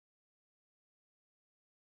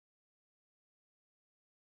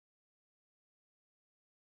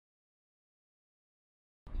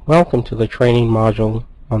Welcome to the training module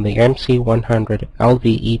on the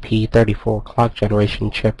MC100LVEP34 clock generation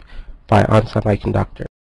chip by ON Semiconductor.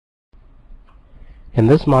 In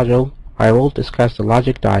this module, I will discuss the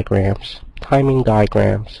logic diagrams, timing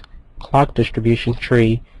diagrams, clock distribution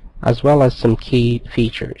tree, as well as some key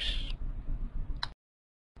features.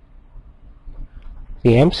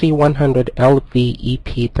 The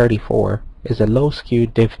MC100LVEP34 is a low-skew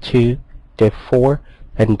Div2, Div4,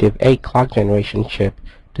 and Div8 clock generation chip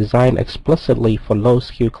designed explicitly for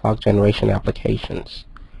low-skew clock generation applications.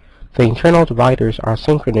 The internal dividers are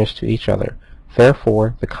synchronous to each other,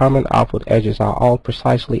 therefore the common output edges are all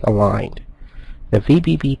precisely aligned. The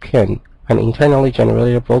VBB pin, an internally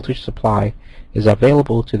generated voltage supply, is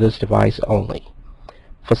available to this device only.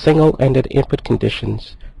 For single-ended input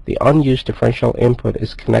conditions, the unused differential input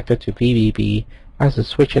is connected to VBB as a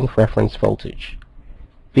switch-in reference voltage.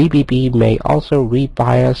 VBB may also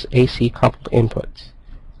rebias AC coupled inputs.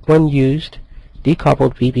 When used,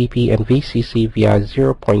 decoupled VBB and VCC via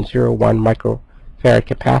 0.01 microfarad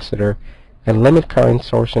capacitor and limit current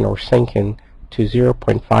sourcing or sinking to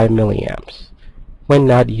 0.5 milliamps. When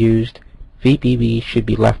not used, VBB should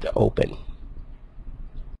be left open.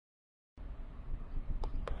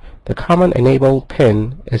 The common enable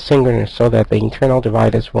pin is synchronous so that the internal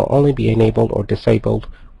dividers will only be enabled or disabled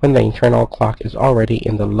when the internal clock is already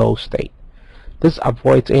in the low state. This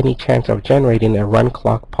avoids any chance of generating a run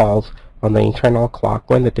clock pulse on the internal clock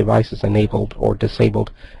when the device is enabled or disabled,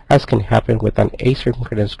 as can happen with an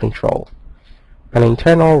asynchronous control. An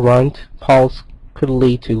internal run pulse could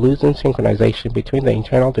lead to losing synchronization between the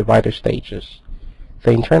internal divider stages. The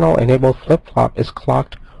internal enabled flip-flop is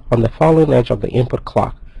clocked on the falling edge of the input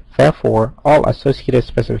clock. Therefore, all associated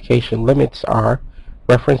specification limits are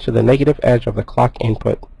referenced to the negative edge of the clock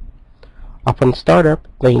input. Upon startup,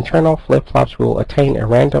 the internal flip-flops will attain a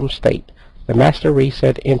random state. The master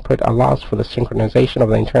reset input allows for the synchronization of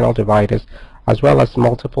the internal dividers as well as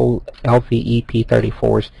multiple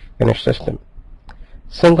LVEP34s in a system.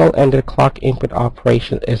 Single-ended clock input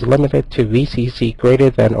operation is limited to VCC greater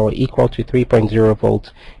than or equal to 3.0 volts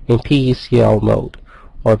in PECL mode,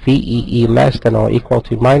 or VEE less than or equal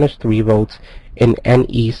to -3 volts in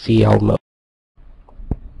NECL mode.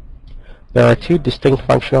 There are two distinct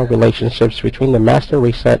functional relationships between the master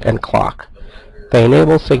reset and clock. The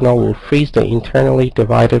enable signal will freeze the internally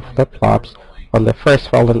divided flip-flops on the first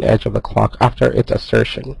fallen edge of the clock after its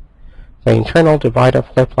assertion. The internal divider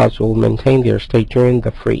flip-flops will maintain their state during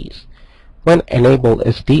the freeze. When enable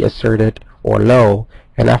is deasserted or low,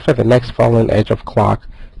 and after the next fallen edge of clock,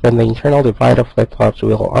 then the internal divider flip-flops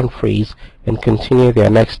will unfreeze and continue their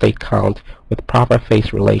next state count with proper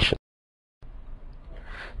phase relation.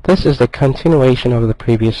 This is the continuation of the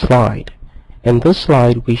previous slide. In this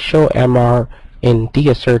slide, we show MR in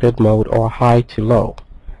deasserted mode or high to low.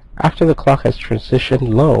 After the clock has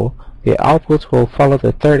transitioned low, the outputs will follow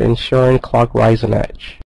the third ensuing clock rising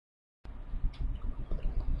edge.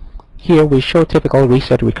 Here we show typical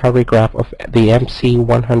reset recovery graph of the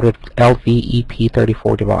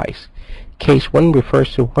MC100LVEP34 device. Case 1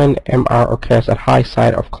 refers to when MR occurs at high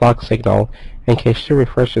side of clock signal, and case 2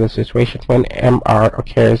 refers to the situation when MR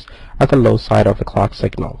occurs at the low side of the clock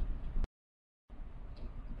signal.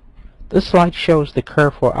 This slide shows the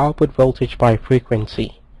curve for output voltage by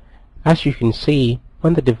frequency. As you can see,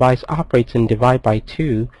 when the device operates in divide by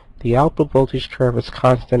 2, the output voltage curve is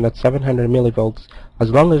constant at 700 millivolts as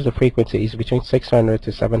long as the frequency is between 600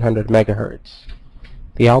 to 700 megahertz.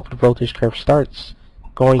 The output voltage curve starts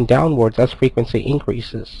going downwards as frequency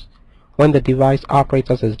increases. When the device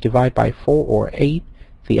operates as a divide by 4 or 8,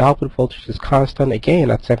 the output voltage is constant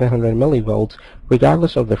again at 700 millivolts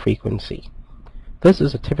regardless of the frequency. This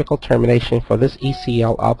is a typical termination for this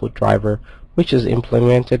ECL output driver, which is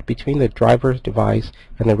implemented between the driver's device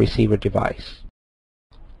and the receiver device.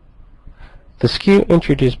 The skew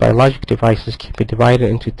introduced by logic devices can be divided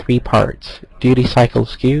into three parts: duty cycle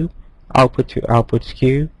skew, output-to-output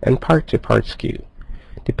skew, and part-to-part skew.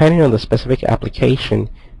 Depending on the specific application,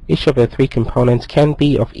 each of the three components can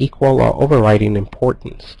be of equal or overriding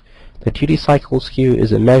importance. The duty cycle skew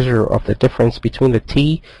is a measure of the difference between the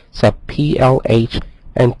T sub PLH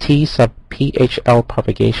and T sub PHL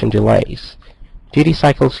propagation delays. Duty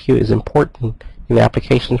cycle skew is important in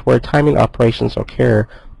applications where timing operations occur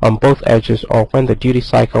on both edges or when the duty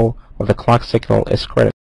cycle of the clock signal is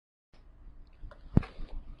critical.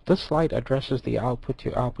 This slide addresses the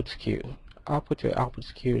output-to-output skew. Output-to-output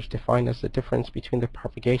skew is defined as the difference between the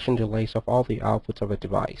propagation delays of all the outputs of a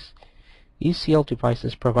device. ECL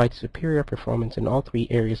devices provide superior performance in all three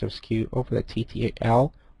areas of skew over the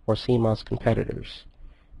TTL or CMOS competitors.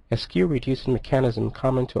 A skew reducing mechanism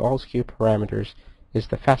common to all skew parameters is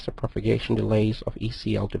the faster propagation delays of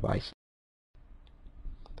ECL devices.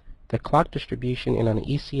 The clock distribution in an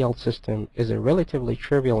ECL system is a relatively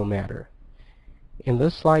trivial matter. In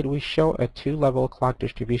this slide, we show a two-level clock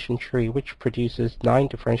distribution tree which produces 9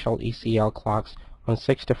 differential ECL clocks on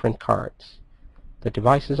 6 different cards. The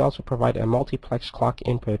devices also provide a multiplex clock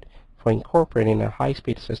input for incorporating a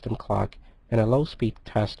high-speed system clock and a low-speed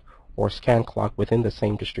test or scan clock within the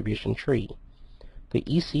same distribution tree. The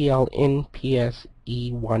ECL in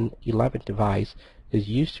PS-E111 device is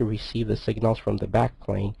used to receive the signals from the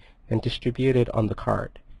backplane and distribute it on the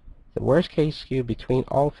card. The worst-case skew between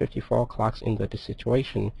all 54 clocks in the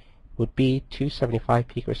situation would be 275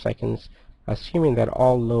 picoseconds, assuming that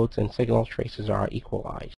all loads and signal traces are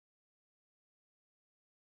equalized.